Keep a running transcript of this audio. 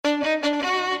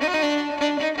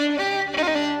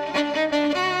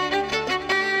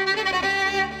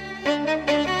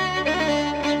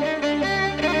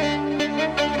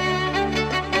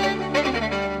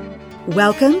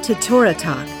Welcome to Torah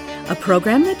Talk, a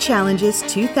program that challenges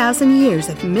 2,000 years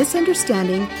of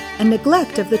misunderstanding and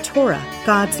neglect of the Torah,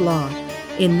 God's law.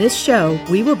 In this show,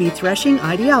 we will be threshing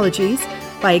ideologies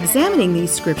by examining these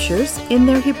scriptures in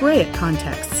their Hebraic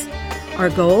contexts. Our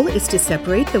goal is to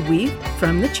separate the wheat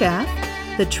from the chaff,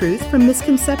 the truth from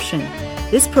misconception.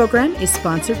 This program is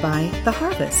sponsored by The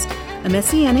Harvest, a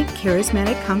Messianic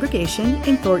charismatic congregation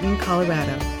in Thornton,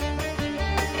 Colorado.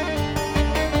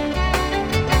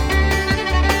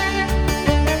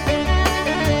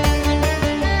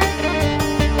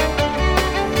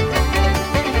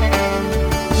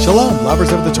 Shalom,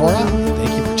 lovers of the Torah.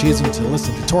 Thank you for choosing to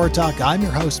listen to Torah Talk. I'm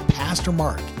your host, Pastor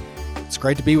Mark. It's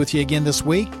great to be with you again this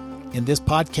week. In this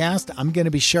podcast, I'm going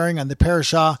to be sharing on the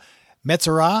parashah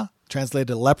Metzora,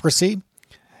 translated leprosy.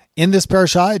 In this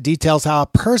parashah, it details how a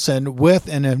person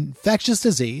with an infectious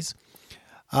disease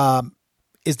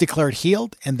is declared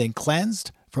healed and then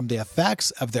cleansed from the effects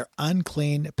of their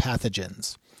unclean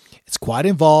pathogens. It's quite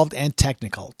involved and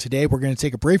technical. Today, we're going to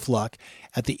take a brief look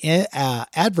at the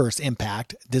adverse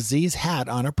impact disease had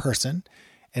on a person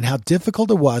and how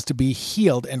difficult it was to be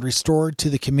healed and restored to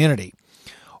the community.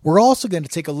 We're also going to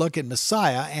take a look at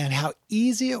Messiah and how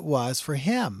easy it was for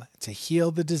him to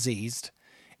heal the diseased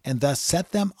and thus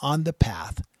set them on the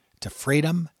path to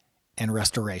freedom and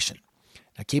restoration.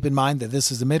 Now, keep in mind that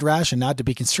this is a midrash and not to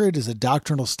be construed as a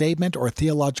doctrinal statement or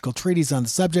theological treatise on the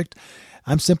subject.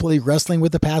 I'm simply wrestling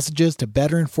with the passages to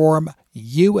better inform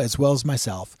you as well as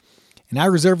myself. And I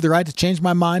reserve the right to change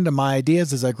my mind on my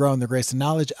ideas as I grow in the grace and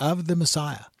knowledge of the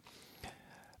Messiah.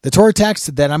 The Torah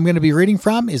text that I'm going to be reading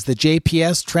from is the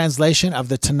JPS translation of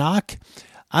the Tanakh.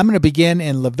 I'm going to begin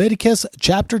in Leviticus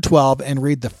chapter 12 and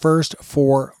read the first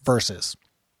 4 verses.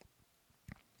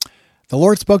 The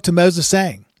Lord spoke to Moses,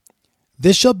 saying,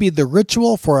 "This shall be the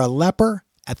ritual for a leper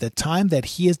at the time that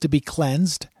he is to be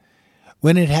cleansed.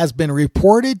 When it has been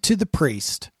reported to the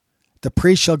priest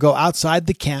shall go outside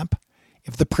the camp.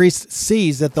 If the priest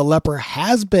sees that the leper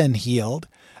has been healed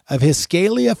of his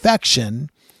scaly affection,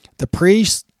 the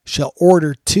priest shall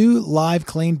order 2 live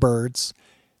clean birds,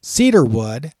 cedar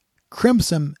wood,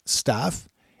 crimson stuff,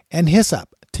 and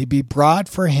hyssop to be brought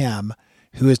for him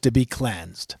who is to be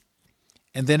cleansed."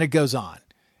 And then it goes on.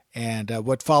 And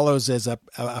what follows is a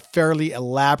fairly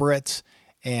elaborate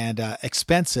and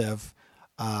expensive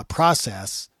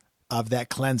process of that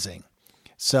cleansing.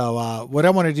 So what I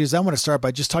want to do is I want to start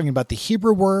by just talking about the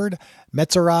Hebrew word,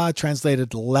 Metzora,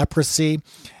 translated leprosy.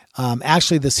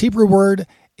 Actually, this Hebrew word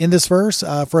in this verse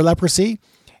for leprosy,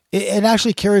 it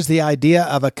actually carries the idea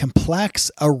of a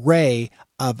complex array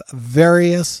of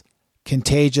various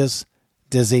contagious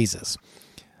diseases.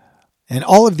 And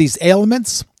all of these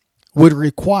ailments would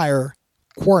require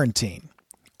quarantine,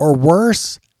 or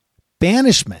worse,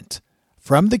 banishment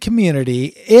from the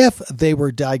community if they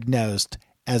were diagnosed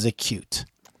as acute.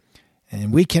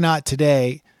 And we cannot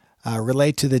today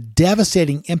relate to the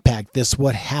devastating impact this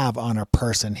would have on a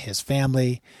person, his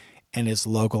family, and his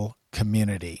local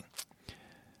community.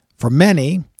 For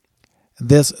many,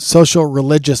 this social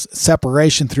religious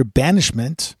separation through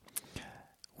banishment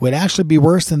would actually be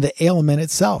worse than the ailment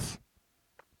itself.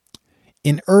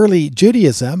 In early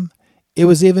Judaism, it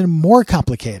was even more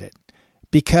complicated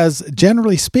because,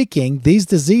 generally speaking, these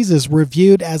diseases were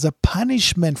viewed as a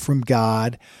punishment from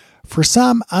God for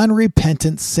some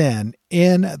unrepentant sin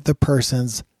in the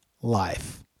person's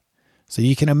life. So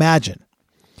you can imagine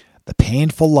the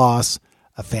painful loss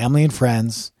of family and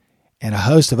friends and a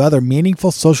host of other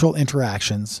meaningful social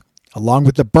interactions, along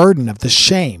with the burden of the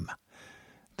shame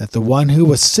that the one who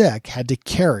was sick had to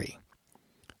carry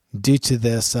due to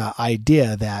this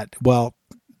idea that, well,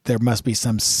 there must be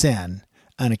some sin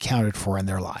unaccounted for in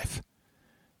their life.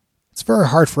 It's very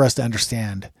hard for us to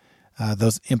understand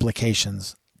those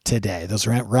implications today, those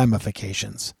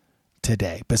ramifications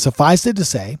today. But suffice it to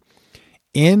say,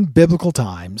 in biblical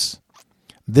times,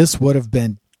 this would have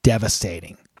been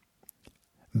devastating.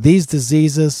 These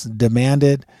diseases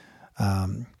demanded,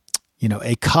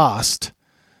 a cost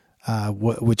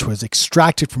which was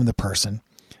extracted from the person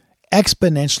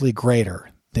exponentially greater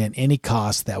than any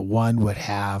cost that one would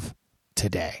have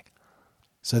today.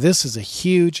 So this is a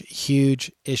huge, huge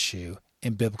issue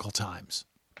in biblical times.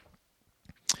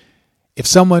 If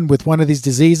someone with one of these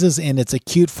diseases in its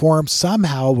acute form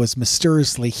somehow was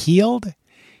mysteriously healed,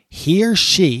 he or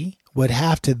she would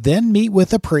have to then meet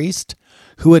with a priest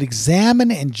who would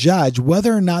examine and judge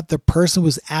whether or not the person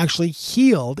was actually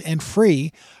healed and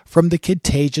free from the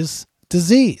contagious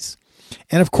disease.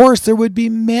 And of course, there would be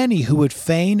many who would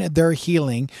feign their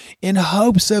healing in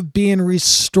hopes of being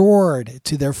restored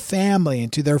to their family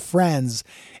and to their friends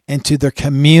and to their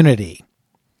community.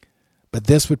 But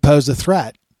this would pose a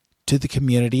threat to the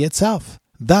community itself.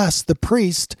 Thus, the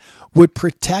priest would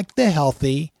protect the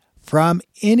healthy from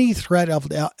any threat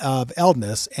of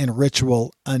illness and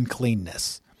ritual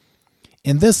uncleanness.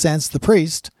 In this sense, the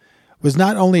priest was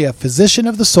not only a physician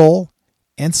of the soul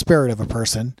and spirit of a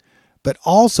person, but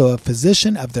also a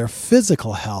physician of their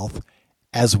physical health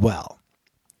as well.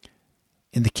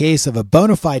 In the case of a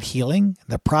bona fide healing,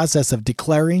 the process of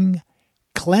declaring,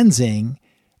 cleansing,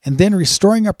 and then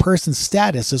restoring a person's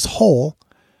status as whole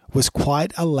was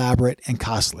quite elaborate and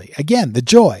costly. Again, the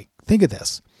joy, think of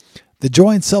this, the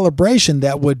joy and celebration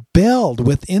that would build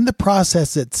within the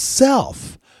process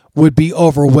itself would be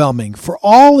overwhelming for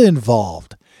all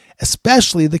involved,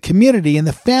 especially the community and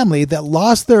the family that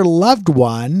lost their loved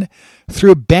one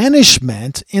through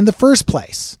banishment in the first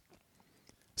place.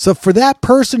 So for that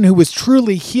person who was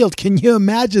truly healed, can you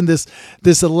imagine this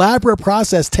elaborate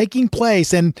process taking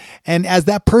place and as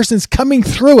that person's coming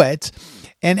through it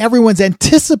and everyone's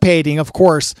anticipating, of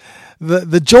course,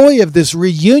 the joy of this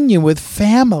reunion with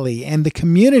family and the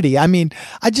community. I mean,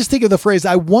 I just think of the phrase,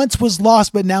 I once was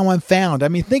lost, but now I'm found. I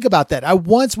mean, think about that. I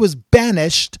once was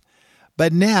banished,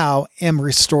 but now am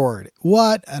restored.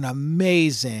 What an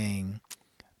amazing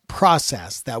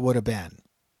process that would have been.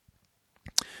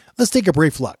 Let's take a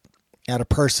brief look at a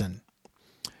person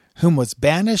whom was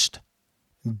banished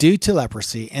due to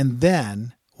leprosy and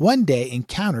then one day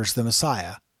encounters the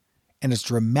Messiah and is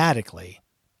dramatically,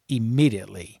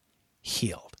 immediately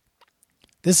healed.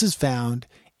 This is found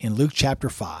in Luke chapter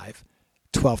 5,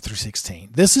 12 through 16.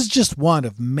 This is just one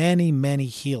of many, many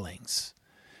healings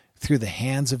through the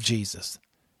hands of Jesus,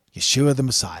 Yeshua the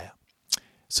Messiah.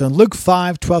 So in Luke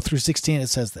 5, 12 through 16, it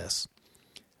says this.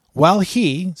 While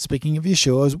he, speaking of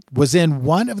Yeshua, was in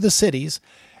one of the cities,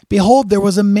 behold, there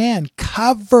was a man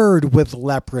covered with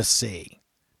leprosy.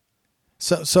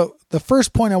 So the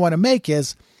first point I want to make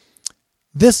is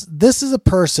this is a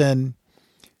person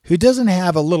who doesn't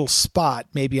have a little spot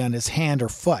maybe on his hand or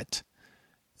foot.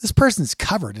 This person's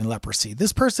covered in leprosy.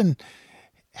 This person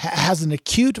has an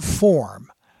acute form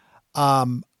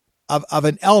of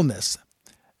an illness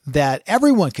that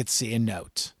everyone could see and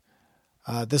note.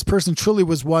 This person truly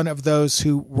was one of those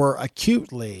who were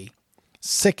acutely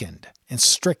sickened and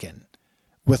stricken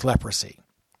with leprosy.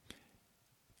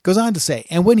 Goes on to say,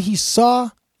 and when he saw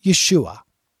Yeshua,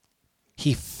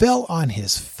 he fell on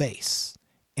his face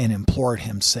and implored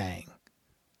him, saying,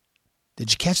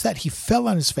 did you catch that? He fell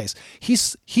on his face. He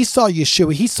saw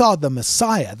Yeshua. He saw the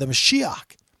Messiah, the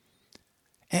Mashiach.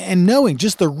 And knowing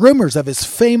just the rumors of his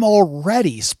fame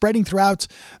already spreading throughout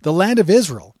the land of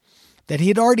Israel, that he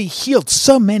had already healed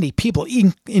so many people,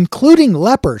 including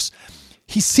lepers.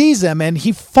 He sees them and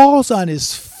he falls on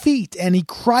his feet and he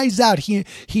cries out.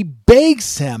 He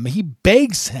begs him. He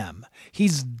begs him.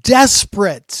 He's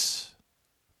desperate,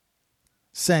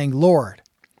 saying, Lord,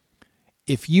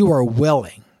 if you are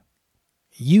willing,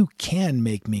 you can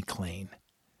make me clean.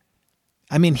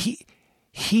 I mean,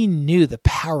 he knew the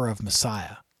power of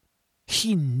Messiah.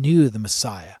 He knew the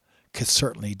Messiah could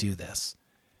certainly do this.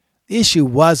 The issue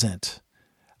wasn't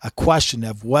a question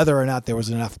of whether or not there was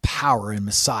enough power in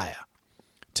Messiah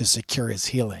to secure his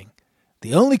healing.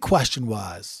 The only question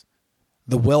was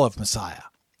the will of Messiah.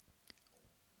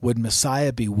 Would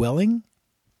Messiah be willing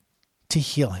to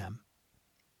heal him?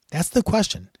 That's the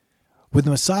question. Would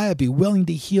the Messiah be willing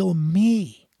to heal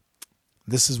me?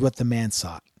 This is what the man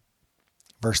sought.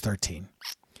 Verse 13.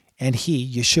 And he,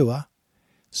 Yeshua,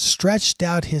 stretched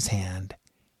out his hand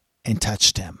and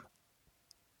touched him.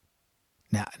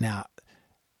 Now,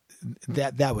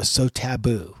 that was so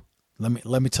taboo.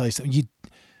 Let me tell you something.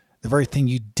 The very thing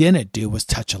you didn't do was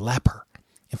touch a leper.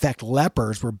 In fact,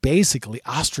 lepers were basically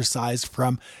ostracized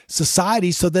from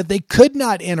society so that they could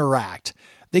not interact.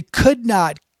 They could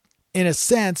not, in a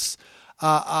sense,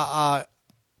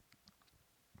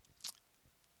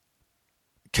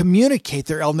 communicate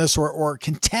their illness or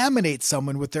contaminate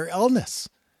someone with their illness.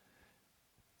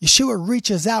 Yeshua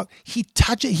reaches out. He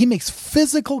touches. He makes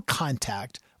physical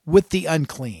contact with the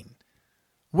unclean,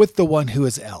 with the one who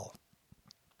is ill,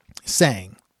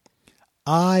 saying,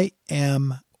 I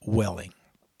am willing.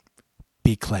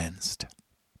 Be cleansed.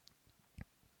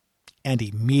 And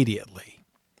immediately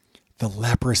the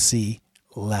leprosy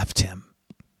left him.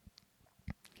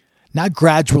 Not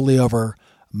gradually over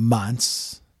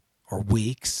months or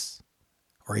weeks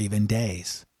or even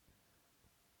days.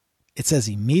 It says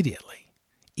immediately.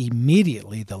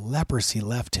 Immediately the leprosy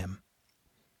left him.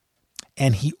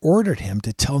 And he ordered him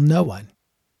to tell no one,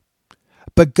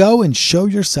 but go and show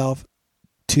yourself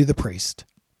to the priest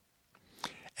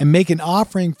and make an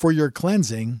offering for your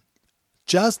cleansing,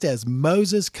 just as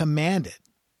Moses commanded.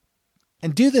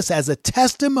 And do this as a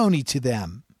testimony to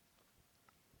them.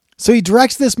 So he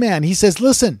directs this man. He says,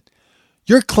 listen,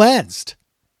 you're cleansed.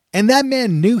 And that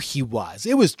man knew he was.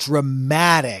 It was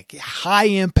dramatic, high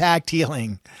impact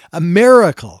healing, a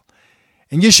miracle.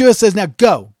 And Yeshua says, now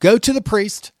go to the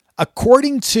priest.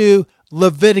 According to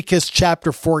Leviticus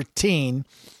chapter 14,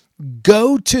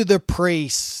 go to the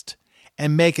priest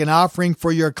and make an offering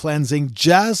for your cleansing,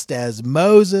 just as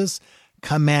Moses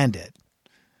commanded.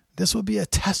 This will be a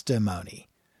testimony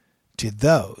to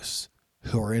those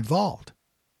who are involved.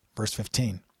 Verse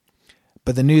 15.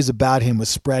 But the news about him was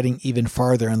spreading even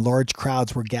farther, and large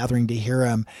crowds were gathering to hear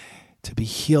him, to be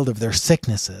healed of their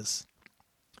sicknesses.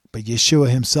 But Yeshua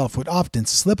himself would often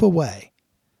slip away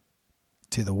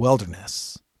to the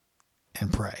wilderness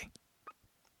and pray.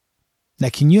 Now,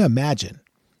 can you imagine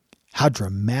how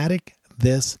dramatic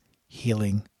this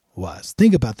healing was?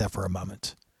 Think about that for a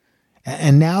moment.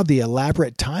 And now the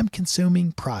elaborate,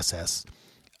 time-consuming process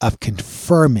of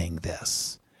confirming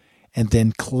this, and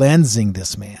then cleansing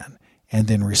this man, and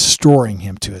then restoring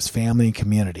him to his family and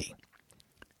community.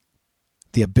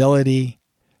 The ability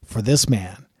for this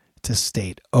man to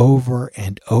state over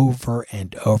and over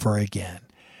and over again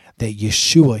that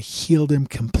Yeshua healed him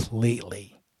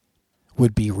completely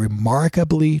would be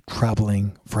remarkably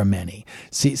troubling for many.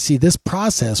 See, this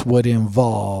process would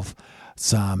involve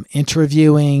some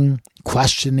interviewing,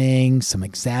 questioning, some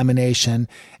examination.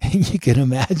 And you can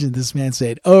imagine this man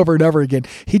saying over and over again,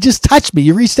 he just touched me.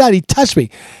 He reached out, he touched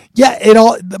me.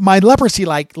 Yeah, my leprosy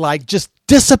like just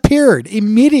disappeared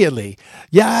immediately.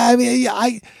 Yeah, I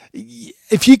mean,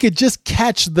 if you could just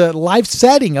catch the life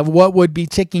setting of what would be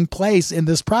taking place in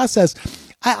this process,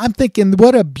 I'm thinking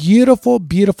what a beautiful,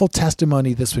 beautiful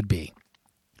testimony this would be.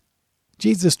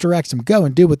 Jesus directs him, go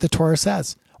and do what the Torah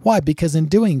says. Why? Because in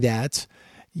doing that,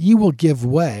 you will give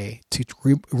way to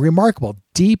remarkable,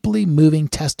 deeply moving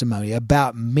testimony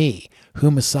about me, who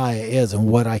Messiah is, and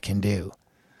what I can do.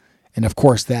 And of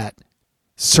course, that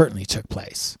certainly took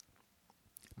place.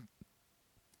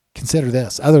 Consider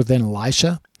this. Other than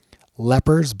Elisha,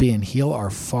 lepers being healed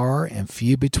are far and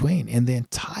few between in the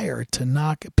entire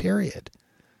Tanakh period.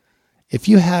 If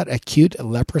you had acute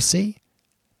leprosy,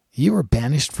 you were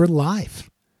banished for life.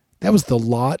 That was the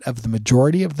lot of the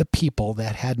majority of the people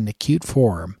that had an acute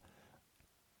form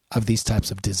of these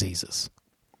types of diseases.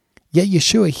 Yet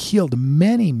Yeshua healed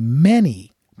many,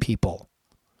 many people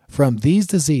from these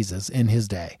diseases in his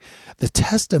day. The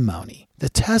testimony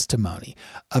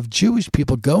of Jewish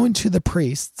people going to the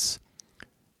priests,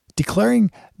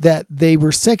 declaring that they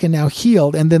were sick and now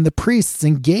healed, and then the priests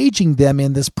engaging them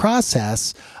in this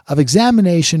process of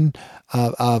examination,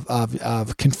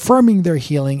 of confirming their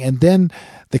healing, and then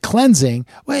the cleansing.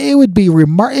 Well, it would be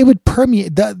it would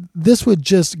permeate. This would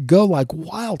just go like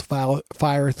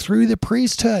wildfire through the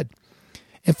priesthood.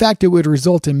 In fact, it would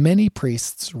result in many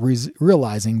priests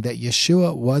realizing that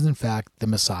Yeshua was in fact the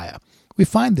Messiah. We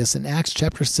find this in Acts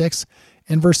chapter 6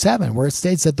 and verse 7, where it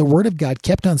states that the word of God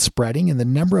kept on spreading, and the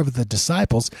number of the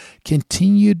disciples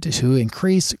continued to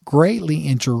increase greatly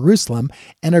in Jerusalem,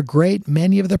 and a great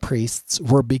many of the priests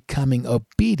were becoming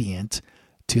obedient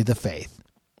to the faith.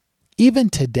 Even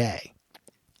today,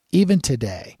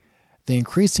 the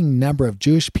increasing number of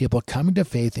Jewish people coming to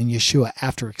faith in Yeshua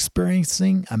after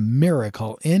experiencing a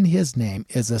miracle in his name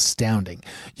is astounding.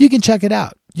 You can check it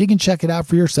out. You can check it out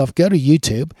for yourself. Go to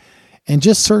YouTube and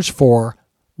just search for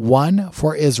One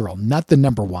for Israel. Not the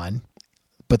number one,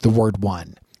 but the word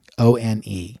one.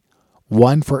 O-N-E.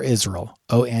 One for Israel.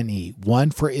 O-N-E. One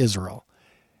for Israel.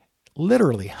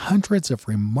 Literally hundreds of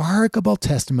remarkable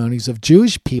testimonies of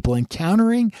Jewish people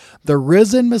encountering the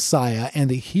risen Messiah and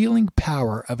the healing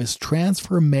power of his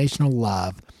transformational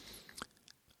love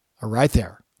are right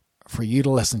there for you to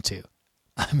listen to.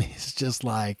 I mean, it's just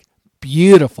like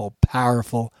beautiful,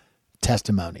 powerful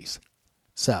testimonies.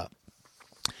 So,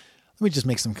 let me just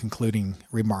make some concluding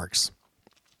remarks.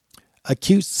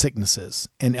 Acute sicknesses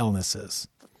and illnesses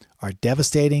are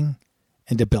devastating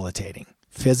and debilitating,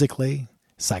 physically,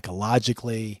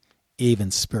 psychologically, even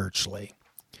spiritually.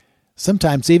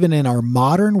 Sometimes, even in our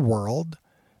modern world,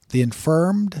 the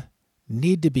infirmed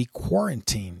need to be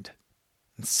quarantined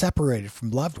and separated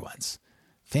from loved ones,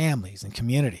 families, and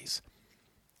communities.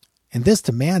 And this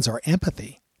demands our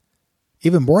empathy.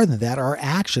 Even more than that, our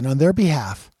action on their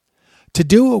behalf to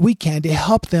do what we can to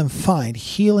help them find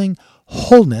healing,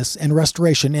 wholeness, and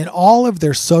restoration in all of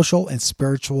their social and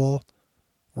spiritual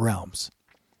realms.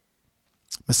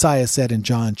 Messiah said in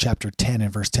John chapter 10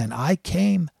 and verse 10, I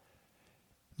came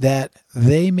that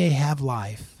they may have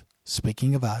life,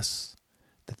 speaking of us,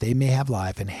 that they may have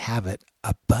life and have it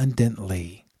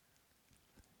abundantly.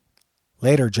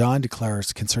 Later, John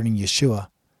declares concerning Yeshua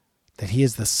that he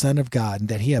is the Son of God and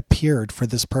that he appeared for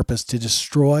this purpose to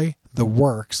destroy the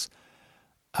works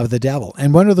of the devil.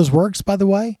 And what are those works, by the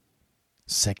way?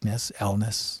 Sickness,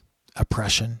 illness,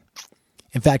 oppression.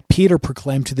 In fact, Peter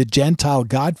proclaimed to the Gentile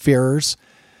God-fearers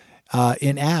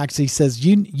in Acts, he says,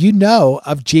 you know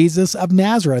of Jesus of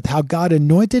Nazareth, how God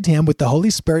anointed him with the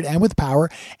Holy Spirit and with power,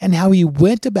 and how he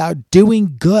went about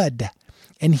doing good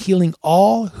and healing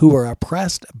all who were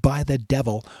oppressed by the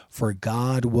devil, for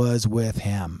God was with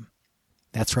him.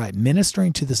 That's right,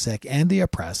 ministering to the sick and the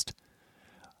oppressed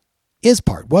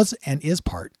was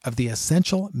part of the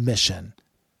essential mission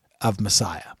of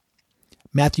Messiah.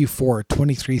 Matthew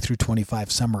 4:23 through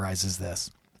 25 summarizes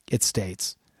this. It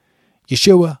states,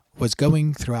 Yeshua was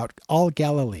going throughout all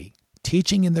Galilee,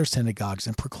 teaching in their synagogues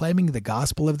and proclaiming the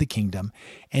gospel of the kingdom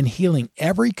and healing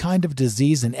every kind of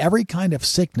disease and every kind of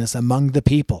sickness among the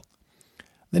people.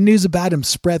 The news about him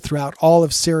spread throughout all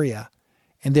of Syria,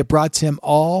 and they brought to him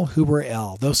all who were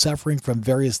ill, those suffering from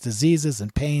various diseases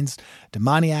and pains,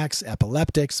 demoniacs,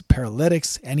 epileptics,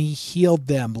 paralytics, and he healed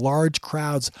them. Large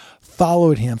crowds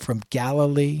followed him from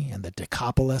Galilee and the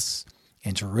Decapolis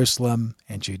and Jerusalem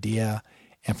and Judea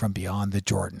and from beyond the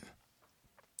Jordan.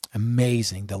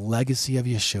 Amazing, the legacy of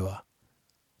Yeshua.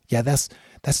 Yeah, that's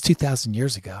 2,000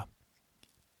 years ago.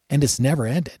 And it's never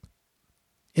ended.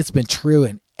 It's been true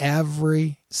in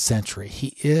every century.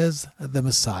 He is the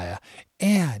Messiah,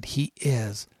 and he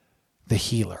is the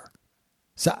healer.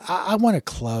 So I want to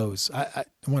close. I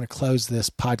want to close this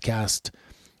podcast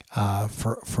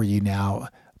for you now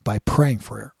by praying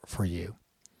for you.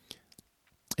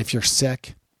 If you're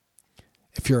sick,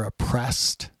 if you're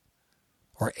oppressed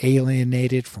or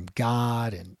alienated from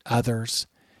God and others,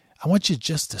 I want you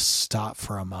just to stop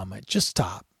for a moment. Just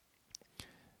stop.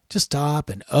 Just stop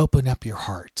and open up your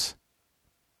heart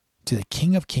to the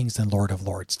King of Kings and Lord of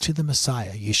Lords, to the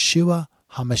Messiah, Yeshua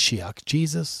HaMashiach,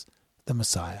 Jesus the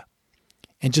Messiah,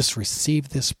 and just receive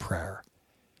this prayer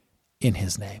in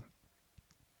his name.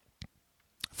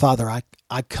 Father, I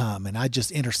come and I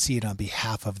just intercede on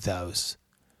behalf of those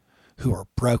who are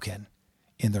broken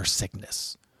in their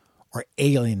sickness or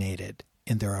alienated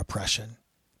in their oppression.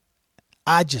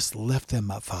 I just lift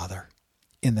them up, Father,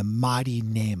 in the mighty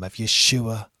name of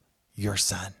Yeshua, your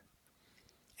Son.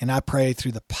 And I pray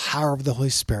through the power of the Holy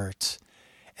Spirit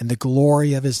and the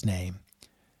glory of his name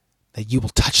that you will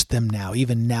touch them now,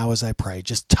 even now as I pray.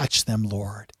 Just touch them,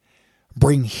 Lord.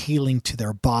 Bring healing to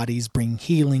their bodies, bring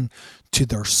healing to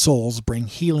their souls, bring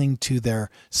healing to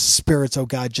their spirits. Oh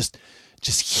God, just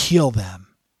heal them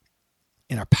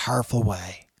in a powerful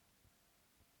way.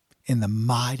 In the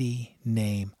mighty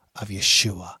name of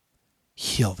Yeshua,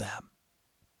 heal them.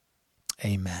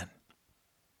 Amen.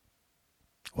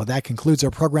 Well, that concludes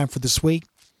our program for this week.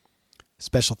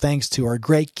 Special thanks to our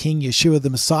great King Yeshua the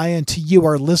Messiah and to you,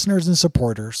 our listeners and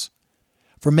supporters,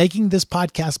 for making this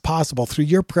podcast possible through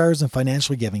your prayers and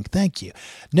financial giving. Thank you.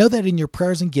 Know that in your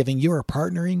prayers and giving, you are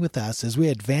partnering with us as we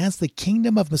advance the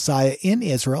kingdom of Messiah in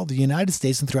Israel, the United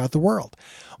States, and throughout the world.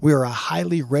 We are a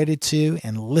highly rated to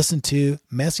and listened to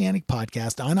Messianic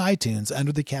podcast on iTunes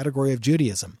under the category of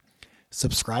Judaism.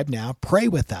 Subscribe now, pray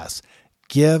with us,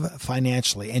 give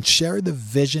financially, and share the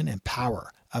vision and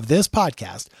power of this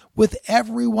podcast with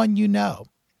everyone you know.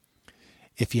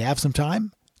 If you have some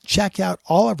time, check out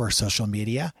all of our social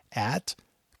media at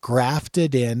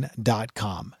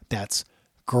graftedin.com. That's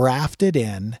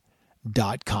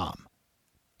graftedin.com.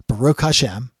 Baruch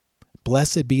Hashem.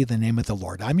 Blessed be the name of the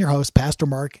Lord. I'm your host, Pastor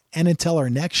Mark, and until our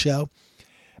next show,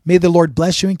 may the Lord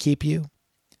bless you and keep you.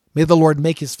 May the Lord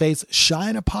make his face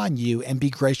shine upon you and be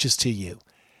gracious to you.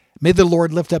 May the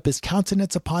Lord lift up his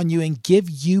countenance upon you and give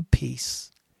you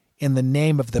peace. In the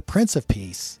name of the Prince of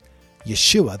Peace,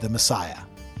 Yeshua the Messiah.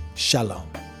 Shalom.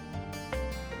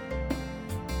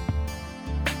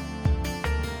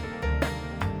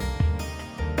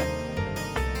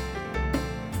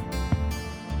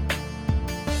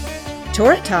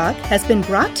 Torah Talk has been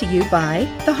brought to you by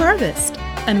The Harvest,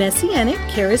 a Messianic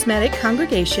charismatic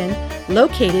congregation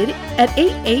located at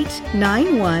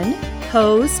 8891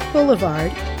 Hose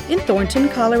Boulevard in Thornton,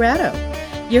 Colorado.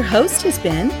 Your host has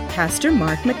been Pastor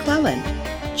Mark McClellan.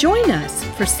 Join us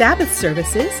for Sabbath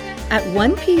services at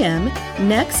 1 p.m.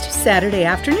 next Saturday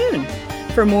afternoon.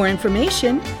 For more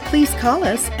information, please call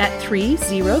us at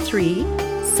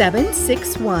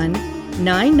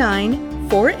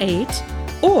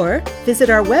 303-761-9948 or visit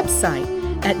our website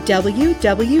at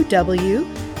www.graftedin,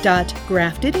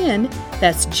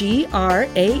 that's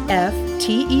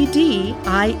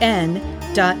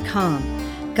graftedin.com.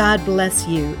 God bless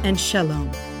you and shalom.